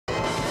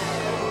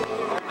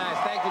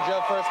Thank you,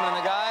 Joe Firstman and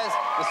the guys.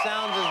 The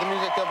sounds is the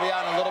music that'll be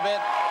out in a little bit.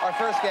 Our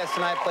first guest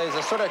tonight plays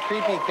a sort of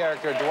creepy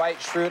character, Dwight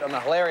Schrute, on the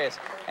hilarious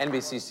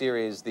NBC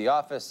series The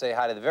Office. Say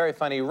hi to the very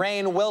funny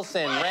Rainn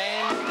Wilson.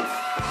 Rainn.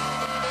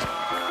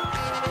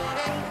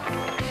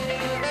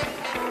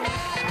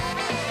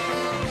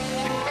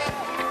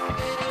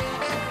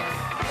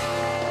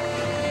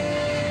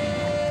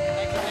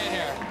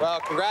 Well,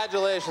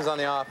 congratulations on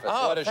The Office.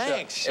 Oh, what a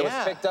thanks. show. It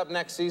was picked up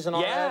next season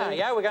already?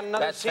 Yeah, we got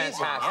another That's season.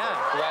 Fantastic.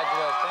 Yeah.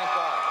 Congratulations. Thank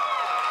God.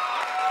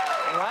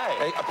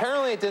 Right.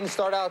 Apparently, it didn't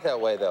start out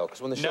that way, though,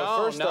 because when the show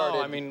first started...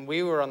 No, I mean,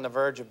 we were on the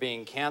verge of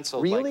being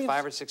canceled really? like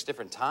 5 or 6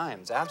 different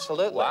times.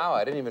 Absolutely. Wow,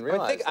 I didn't even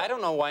realize that. I don't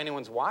know why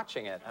anyone's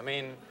watching it. I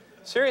mean,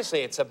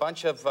 seriously, it's a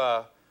bunch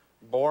of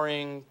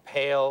boring,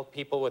 pale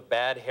people with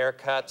bad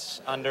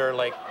haircuts under,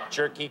 like,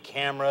 jerky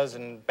cameras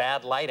and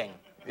bad lighting.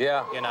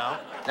 Yeah. You know?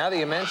 Now that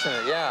you mention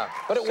it, yeah.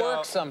 But it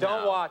works somehow.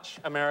 Don't watch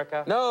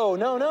America. No.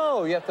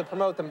 You have to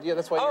promote them. Yeah,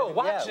 that's why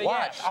watch it.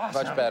 Watch. Yeah.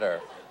 Awesome. Much better.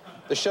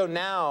 The show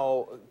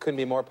now couldn't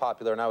be more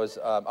popular, and I was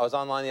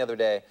online the other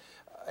day,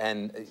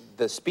 and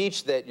the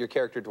speech that your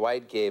character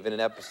Dwight gave in an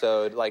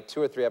episode, like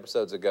 2 or 3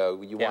 episodes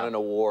ago, you won an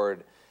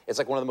award. It's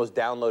like one of the most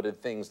downloaded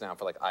things now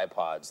for like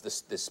iPods,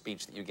 this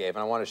speech that you gave.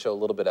 And I want to show a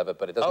little bit of it,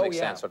 but it doesn't make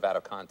sense sort of out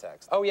of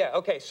context. Oh, yeah,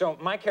 okay. So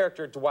my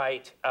character,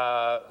 Dwight,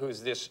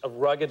 who's this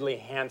ruggedly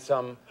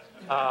handsome,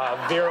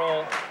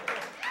 virile...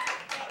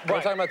 We're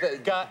talking about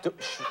the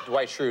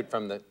Dwight Schrute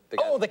from the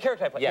guy. Oh, the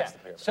character I play. Yes.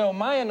 Yeah. So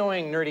my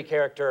annoying, nerdy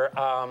character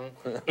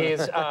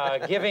is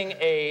giving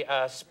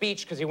a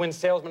speech because he wins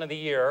Salesman of the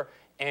Year.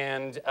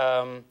 And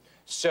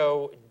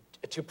so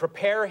to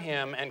prepare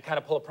him and kind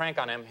of pull a prank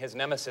on him, his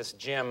nemesis,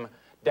 Jim,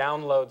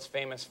 downloads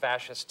famous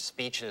fascist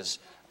speeches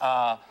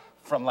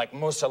from, like,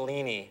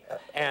 Mussolini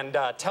and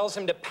tells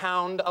him to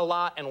pound a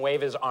lot and wave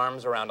his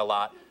arms around a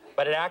lot.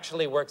 But it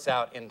actually works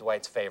out in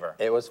Dwight's favor.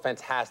 It was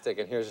fantastic,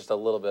 and here's just a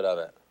little bit of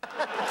it.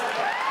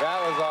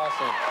 That was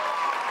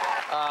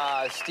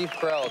awesome. Steve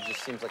Carell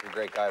just seems like a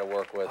great guy to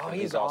work with. Oh, and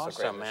he's also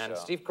awesome, great in the man. show.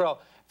 Steve Carell,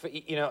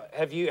 you know,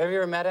 have you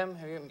ever met him?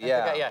 Have you met the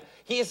guy? Yeah.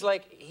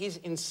 He's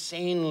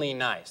insanely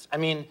nice. I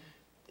mean,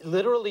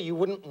 literally, you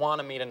wouldn't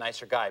want to meet a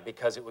nicer guy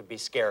because it would be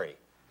scary.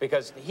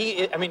 Because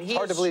he's... It's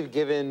hard to believe,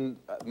 given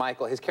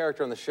Michael, his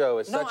character on the show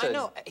is such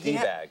a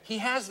D-bag. He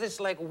has this,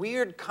 like,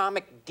 weird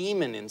comic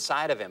demon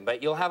inside of him,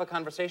 but you'll have a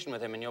conversation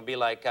with him, and you'll be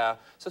like,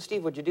 so,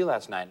 Steve, what'd you do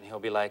last night? And he'll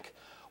be like,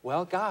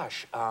 well,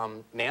 gosh,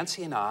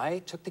 Nancy and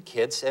I took the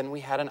kids, and we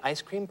had an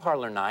ice cream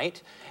parlor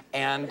night,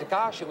 and,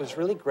 gosh, it was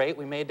really great.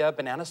 We made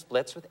banana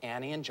splits with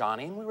Annie and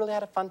Johnny, and we really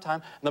had a fun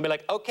time. And they'll be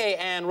like, okay,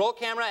 and roll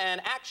camera and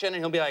action,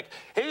 and he'll be like,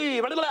 hey,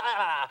 blah, blah,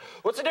 blah,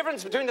 what's the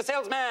difference between a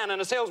salesman and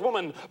a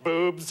saleswoman?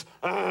 Boobs.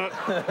 You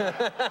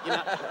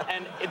know,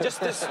 and it just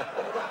this,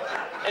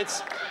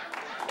 it's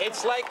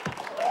like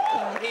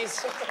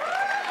he's...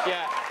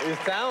 Yeah. He's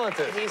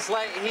talented. He's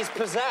like, he's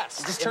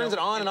possessed. He just turns it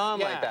on and on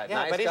like that.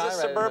 Yeah, nice but he's guy, a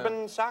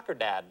suburban soccer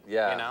dad.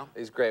 Yeah, you know?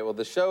 He's great. Well,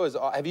 the show is,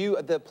 have you,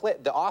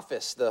 the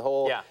Office, the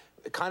whole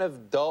kind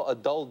of a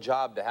dull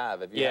job to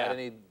have. Have you had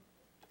any,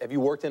 have you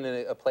worked in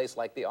a place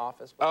like The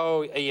Office?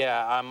 Oh,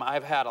 yeah,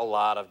 I've had a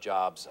lot of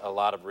jobs, a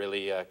lot of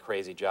really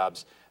crazy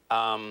jobs.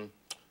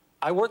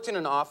 I worked in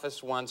an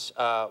office once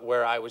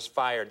where I was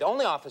fired. The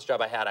only office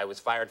job I had, I was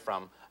fired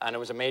from, and it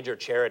was a major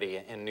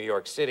charity in New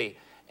York City.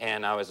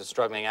 And I was a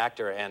struggling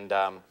actor, and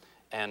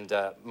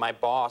my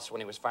boss, when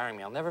he was firing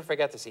me, I'll never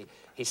forget this,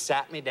 he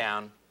sat me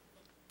down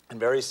and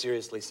very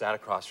seriously sat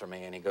across from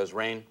me, and he goes,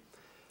 Rainn,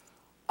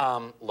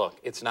 look,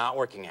 it's not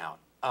working out.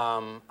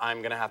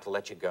 I'm gonna have to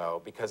let you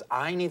go because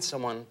I need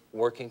someone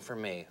working for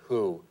me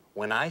who,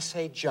 when I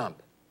say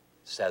jump,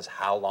 says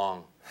how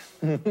long.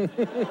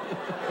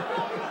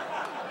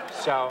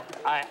 So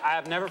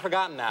I've never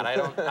forgotten that. I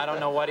don't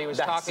know what he was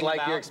talking about. That's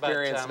like your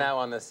experience now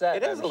on the set.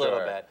 It is a little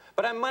bit.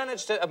 But I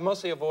managed to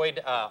mostly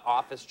avoid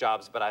office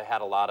jobs, but I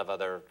had a lot of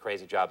other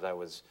crazy jobs. I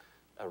was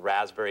a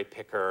raspberry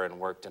picker and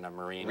worked in a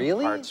marine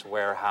parts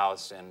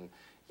warehouse, and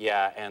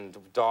and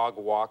dog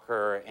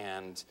walker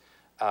and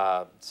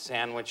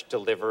sandwich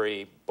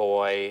delivery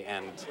boy,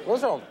 and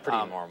those are all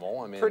pretty normal.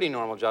 I mean, pretty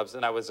normal jobs.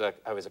 And I was a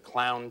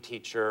clown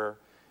teacher,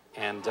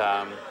 and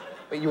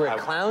but you were a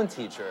clown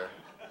teacher.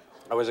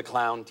 I was a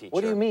clown teacher.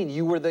 What do you mean?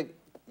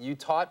 You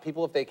taught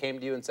people if they came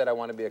to you and said, I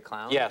want to be a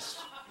clown? Yes.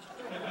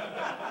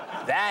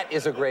 That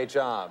is a great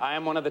job. I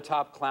am one of the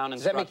top clown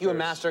instructors. Does that make you a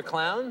master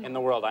clown? In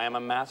the world. I am a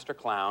master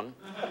clown.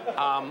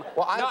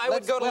 I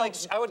would go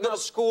to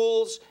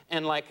schools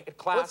and like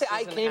classes. Let's say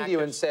I came to you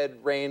and said,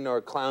 Rainn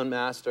or Clown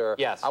Master.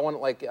 Yes. I want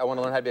to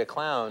learn how to be a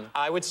clown.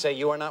 I would say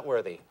you are not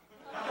worthy.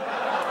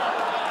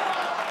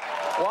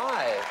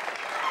 Why?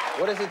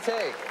 What does it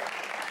take?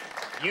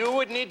 You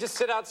would need to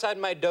sit outside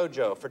my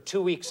dojo for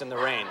 2 weeks in the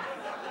rain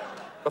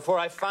before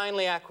I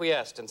finally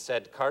acquiesced and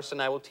said,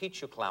 Carson, I will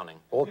teach you clowning.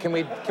 Well, can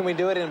we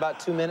do it in about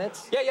 2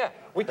 minutes? Yeah,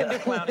 we can do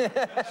clowning.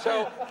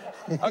 So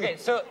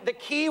the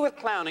key with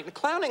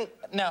clowning,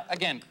 now,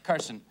 again,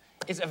 Carson,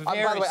 is a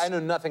very... by the way, I know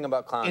nothing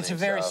about clowning. It's a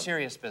very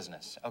serious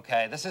business,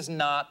 okay? This is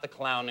not the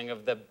clowning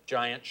of the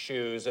giant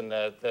shoes and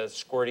the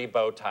squirty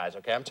bow ties,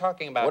 okay? I'm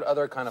talking about... What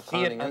other kind of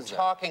clowning I'm is there?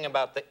 talking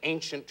about the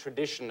ancient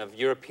tradition of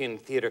European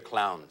theater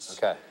clowns.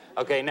 Okay.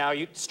 Okay, now,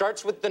 it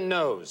starts with the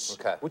nose,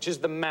 okay, which is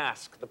the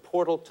mask, the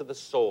portal to the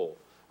soul.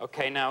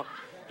 Okay, now,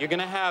 you're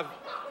gonna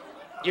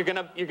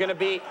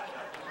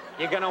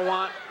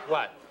want,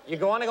 what?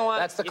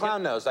 That's the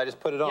clown nose. I just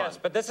put it on. Yes,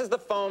 but this is the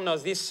foam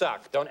nose. These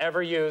suck. Don't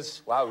ever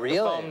use the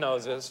foam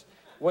noses.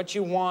 What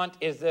you want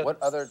is the...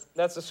 What other...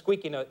 That's a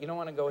squeaky nose. You don't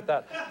want to go with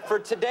that. For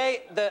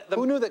today, the...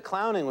 Who knew that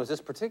clowning was this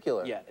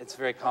particular? Yeah, it's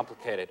very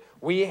complicated.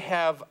 We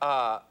have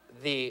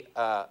the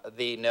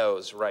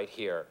nose right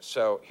here.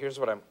 So here's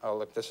what I'm... Oh,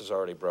 look, this is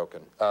already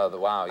broken. Oh,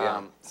 wow,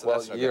 yeah. So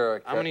well,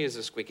 I'm going to use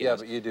the squeaky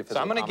nose. Yeah, but you do... So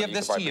I'm going to give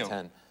this to you.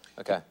 Pretend.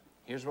 Okay.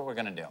 Here's what we're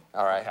going to do.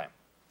 All right. Okay.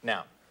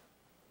 Now...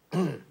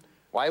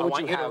 Why would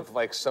you have,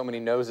 like, so many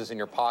noses in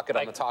your pocket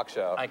on the talk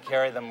show? I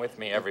carry them with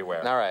me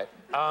everywhere. All right.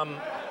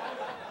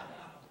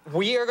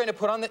 We are going to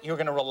put on the... You're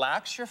going to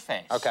relax your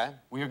face. Okay.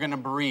 We are going to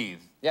breathe.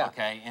 Yeah.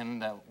 Okay, in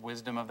the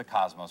wisdom of the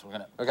cosmos. We're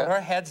going to put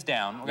our heads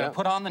down. We're going to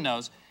put on the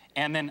nose.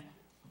 And then...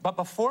 But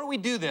before we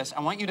do this,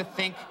 I want you to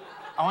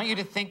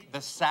think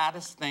the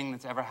saddest thing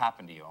that's ever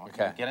happened to you. I want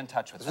you to get in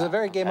touch with that. This is a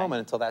very gay moment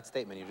until that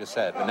statement you just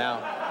said. But now...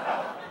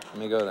 Let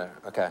me go there.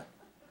 Okay.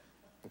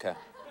 Okay.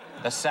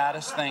 The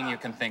saddest thing you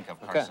can think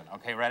of, Carson.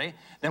 Okay, ready?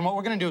 Then what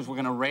we're going to do is we're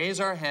going to raise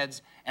our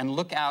heads and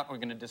look out. We're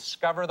going to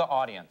discover the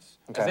audience.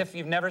 As if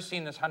you've never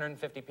seen this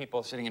 150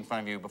 people sitting in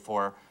front of you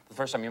before. The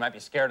first time, you might be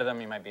scared of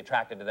them. You might be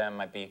attracted to them.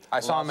 Might be... I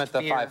saw him at the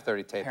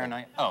 5:30 taping.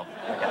 Paranoid. Oh,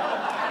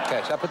 okay.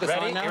 Okay, should I put this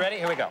on now? You ready?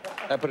 Here we go.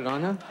 Should I put it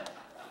on now?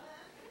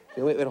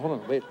 Yeah, wait,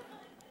 hold on, wait.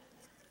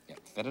 Yeah,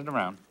 fit it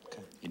around.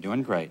 Okay. You're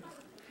doing great.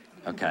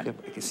 Okay.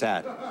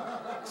 Sad.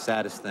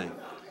 Saddest thing.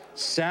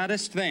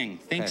 Saddest thing.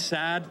 Think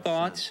sad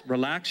thoughts.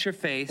 Relax your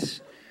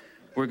face.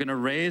 We're going to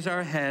raise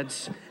our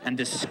heads and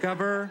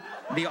discover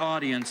the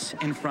audience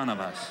in front of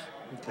us.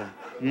 Okay.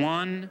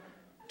 1,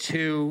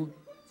 2,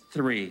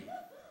 3.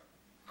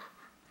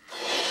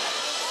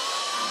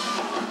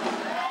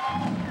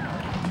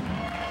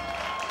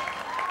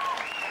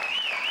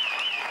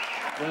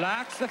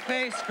 Relax the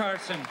face,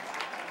 Carson.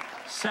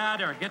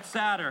 Sadder. Get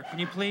sadder. Can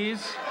you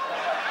please?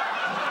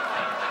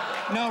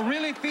 No,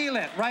 really feel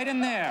it. Right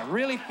in there.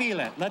 Really feel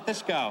it. Let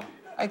this go.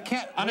 I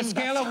can't. On a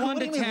scale of 1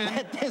 to 10.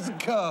 Let this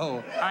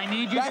go. I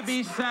need you to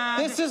be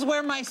sad. This is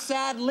where my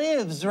sad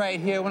lives,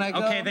 right here, when I go.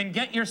 Okay, then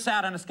get your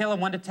sad. On a scale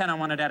of 1 to 10, I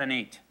want it at an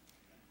 8.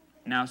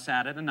 Now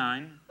sad at a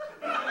 9.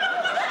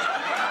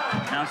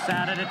 Now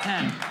sad at a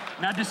 10.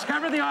 Now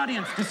discover the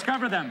audience.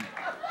 Discover them.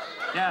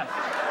 Yes.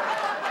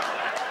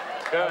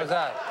 Good. How was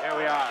that? Here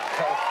we are.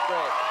 That was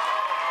great.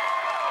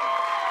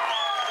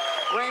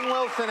 Rainn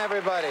Wilson,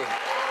 everybody.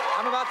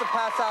 I'm about to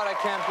pass out. I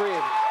can't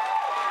breathe.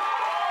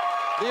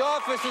 The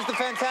Office is the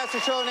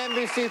fantastic show on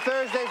NBC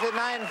Thursdays at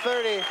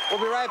 9:30. We'll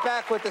be right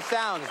back with the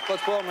sounds.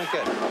 Let's blow them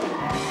again.